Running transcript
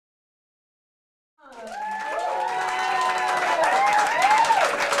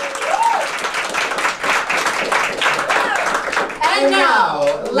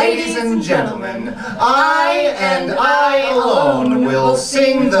ladies and gentlemen, I and I alone will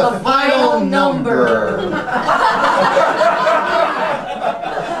sing the final number.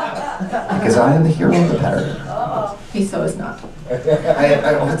 Because I am the hero of the pattern. He so is not.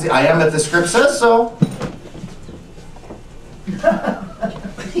 I am if the script says so.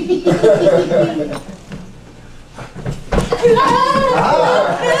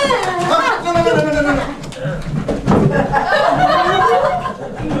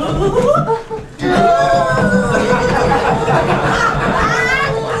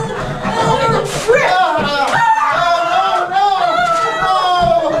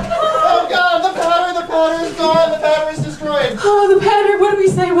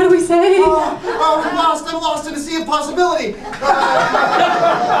 I'm lost in a sea of possibility.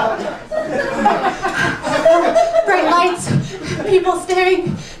 Bright lights, people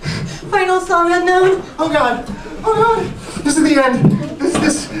staring, final song unknown. Oh God, oh God, this is the end. This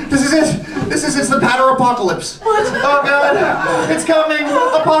is it. It's the patter apocalypse. What? Oh God, it's coming,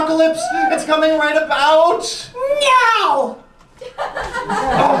 apocalypse, it's coming right about now.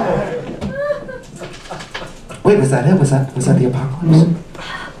 Oh. Wait, was that it? Was that the apocalypse?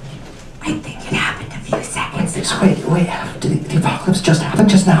 I think it happened a few seconds ago. Wait, did the apocalypse just happen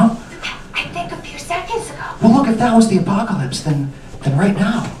just now? I think a few seconds ago. Well, look, if that was the apocalypse, then right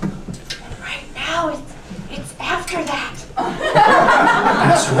now. Right now, it's after that.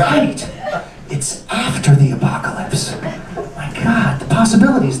 That's right. It's after the apocalypse. My God, the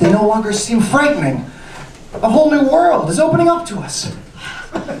possibilities, they no longer seem frightening. A whole new world is opening up to us.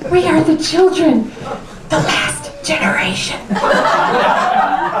 We are the children, the last generation.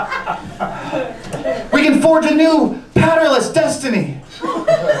 We can forge a new, patterless destiny.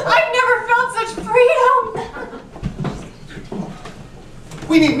 I've never felt such freedom.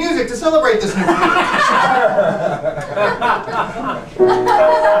 We need music to celebrate this new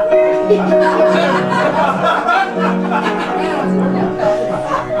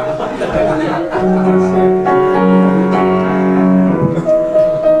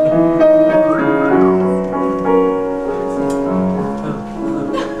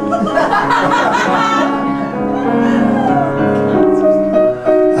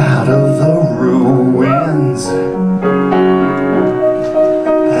Out of the ruins,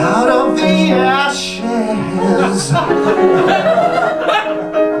 out of the ashes,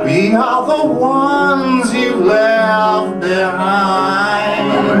 we are the ones you left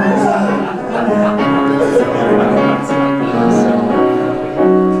behind.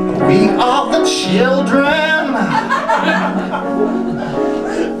 We are the children,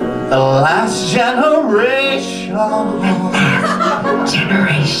 the last generation.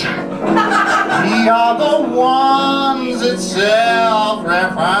 We are the ones that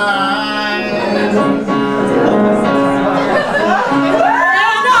self-refine.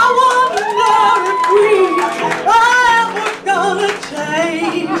 And I wonder if we are ever gonna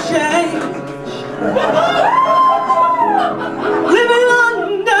change. Living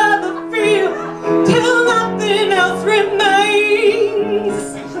under the field till nothing else remains.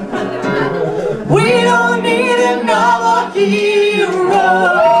 We don't need another hero.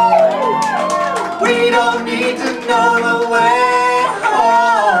 We don't need to know the way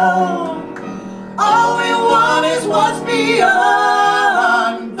home. All we want is what's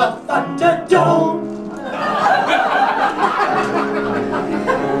beyond the Thunderdome.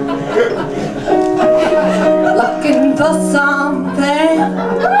 Looking for something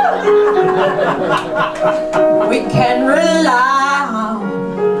we can rely on.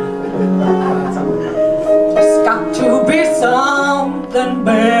 There's got to be something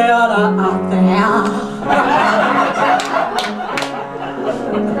better out there.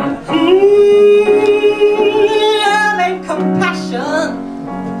 Love and compassion.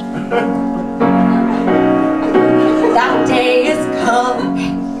 That day is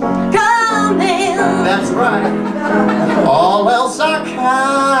coming. That's right. All else are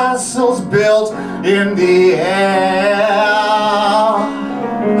castles built in the air.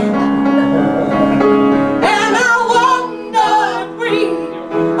 And I wonder if we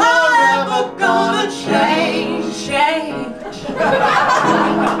are ever gonna change.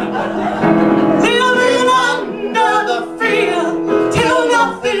 Living under the fear till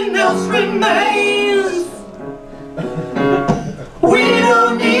nothing else remains. We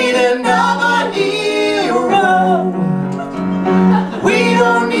don't need another hero. We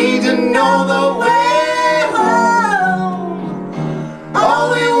don't need to know the way home.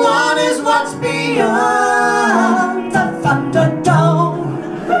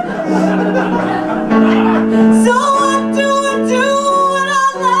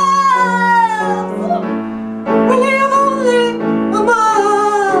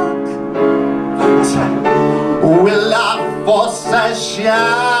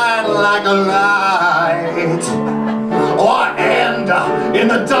 shine like a light, or end in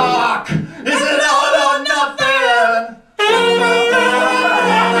the dark. Is it all or nothing?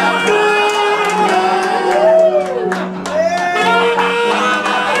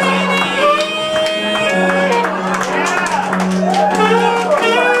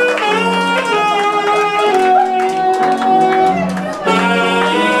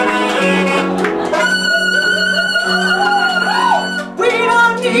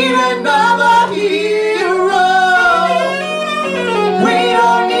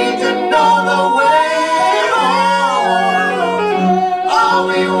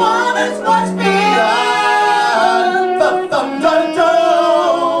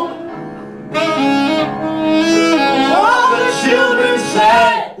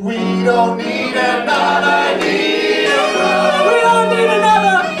 We don't need another hero. We don't need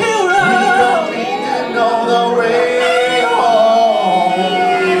another hero. We don't need to know the way home.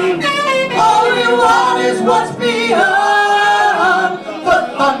 All we want is what's beyond the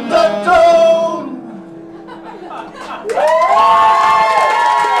Thunderdome.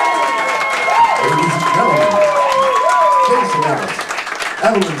 Ladies and gentlemen, Jason Ellis,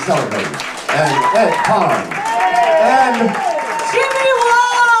 Evelyn Sullivan, and Ed Pond, and Jimmy